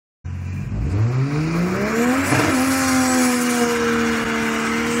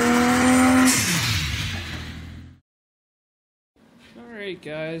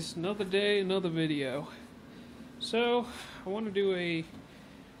Alright guys, another day, another video. So, I want to do a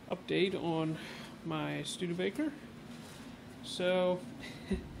update on my Studebaker. So,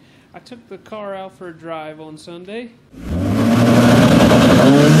 I took the car out for a drive on Sunday.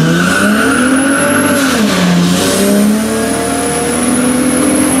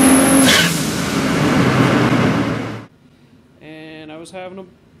 And I was having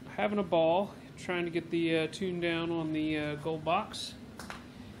a ball trying to get the tune down on the gold box,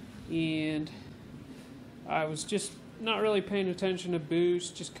 and I was just not really paying attention to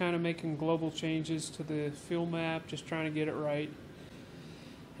boost, just kind of making global changes to the fuel map, just trying to get it right.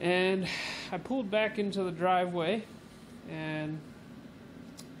 And I pulled back into the driveway, and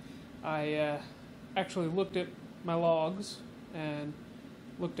I actually looked at my logs and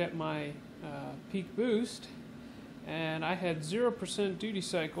looked at my peak boost, and I had 0% duty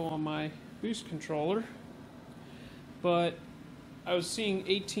cycle on my boost controller, but I was seeing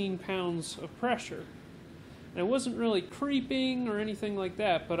 18 pounds of pressure. And it wasn't really creeping or anything like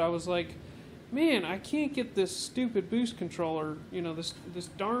that, but I was like, man, I can't get this stupid boost controller, you know, this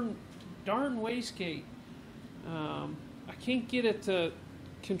darn wastegate. I can't get it to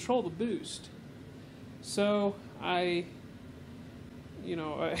control the boost. So I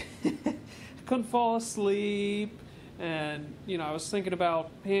couldn't fall asleep. And, I was thinking about,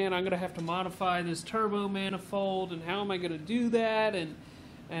 man, I'm going to have to modify this turbo manifold, and how am I going to do that?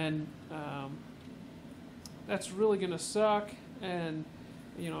 And that's really going to suck. And,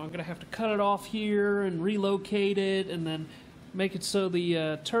 I'm going to have to cut it off here and relocate it, and then make it so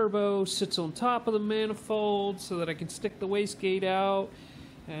the turbo sits on top of the manifold so that I can stick the wastegate out,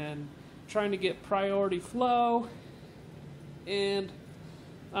 and trying to get priority flow. And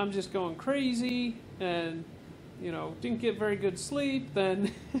I'm just going crazy, and didn't get very good sleep,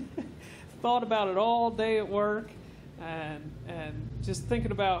 then thought about it all day at work, and just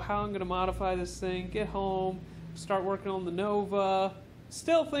thinking about how I'm going to modify this thing, get home, start working on the Nova,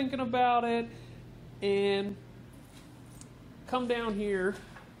 still thinking about it, and come down here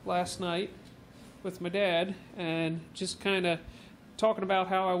last night with my dad, and just kind of talking about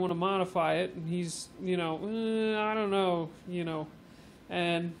how I want to modify it, and he's, I don't know,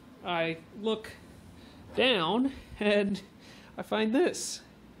 and I look down and I find this.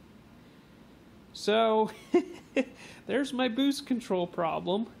 So there's my boost control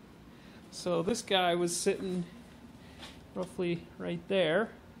problem. So this guy was sitting roughly right there,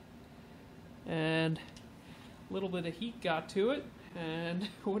 and a little bit of heat got to it, and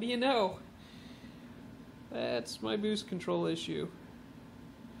what do you know? That's my boost control issue.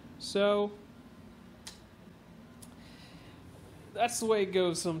 So that's the way it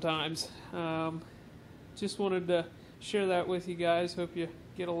goes sometimes. Just wanted to share that with you guys. Hope you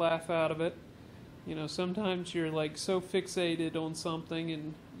get a laugh out of it. Sometimes you're like so fixated on something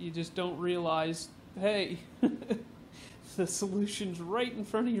and you just don't realize, hey, the solution's right in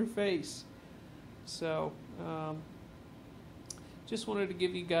front of your face. So, just wanted to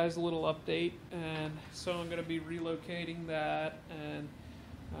give you guys a little update, and so I'm going to be relocating that, and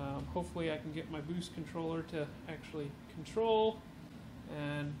hopefully I can get my boost controller to actually control.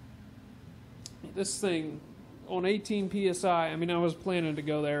 And this thing on 18 psi, I was planning to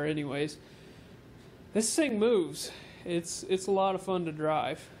go there anyways. This thing moves. It's a lot of fun to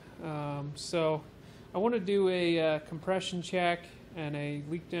drive. So I want to do a compression check and a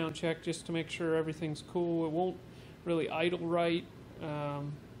leak down check just to make sure everything's cool. It won't really idle right.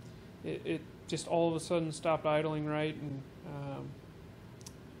 It just all of a sudden stopped idling right, and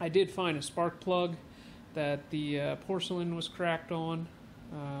I did find a spark plug that the porcelain was cracked on.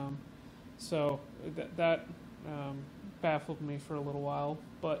 So that baffled me for a little while,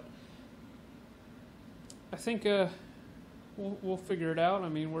 but I think we'll figure it out.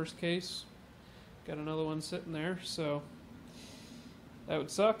 Worst case, got another one sitting there, so that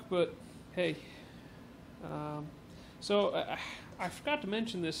would suck, but hey. So I forgot to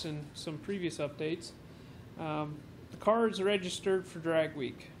mention this in some previous updates. The car is registered for drag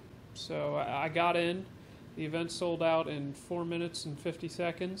week, so I got in. The event sold out in 4 minutes and 50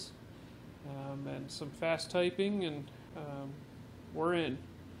 seconds, and some fast typing, and we're in.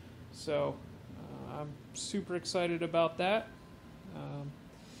 So I'm super excited about that.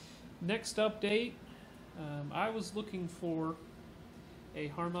 Next update, I was looking for a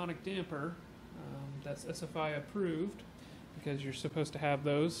harmonic damper that's SFI approved, because you're supposed to have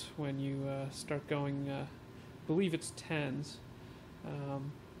those when you start going, I believe it's 10s.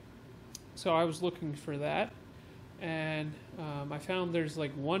 So I was looking for that, and I found there's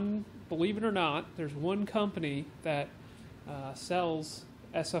believe it or not, there's one company that sells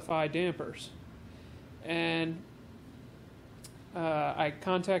SFI dampers. And I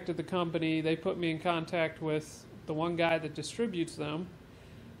contacted the company. They put me in contact with the one guy that distributes them,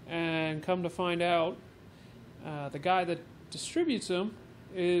 and come to find out, the guy that distributes them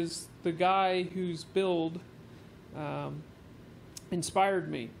is the guy whose build inspired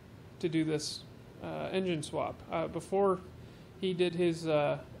me to do this engine swap. Before he did his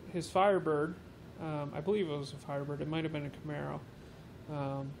Firebird, I believe it was a Firebird. It might have been a Camaro.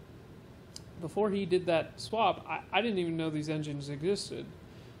 Before he did that swap, I didn't even know these engines existed,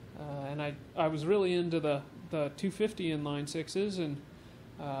 and I was really into the 250 inline sixes, and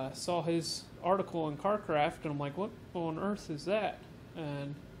saw his article in CarCraft, and I'm like, what on earth is that?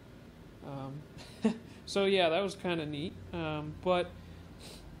 And so yeah, that was kind of neat. But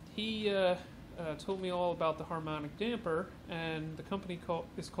he told me all about the harmonic damper, and the company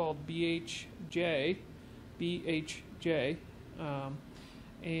is called BHJ,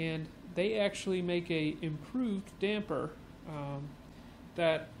 and they actually make a improved damper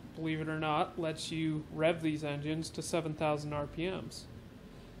that, believe it or not, lets you rev these engines to 7,000 RPMs.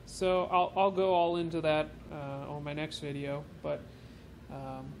 So I'll go all into that on my next video, but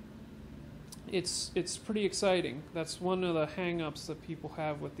it's pretty exciting. That's one of the hang-ups that people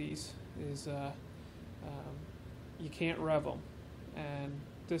have with these is you can't rev them, and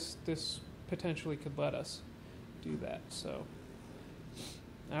this potentially could let us do that. So,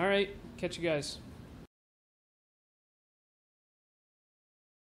 all right, catch you guys.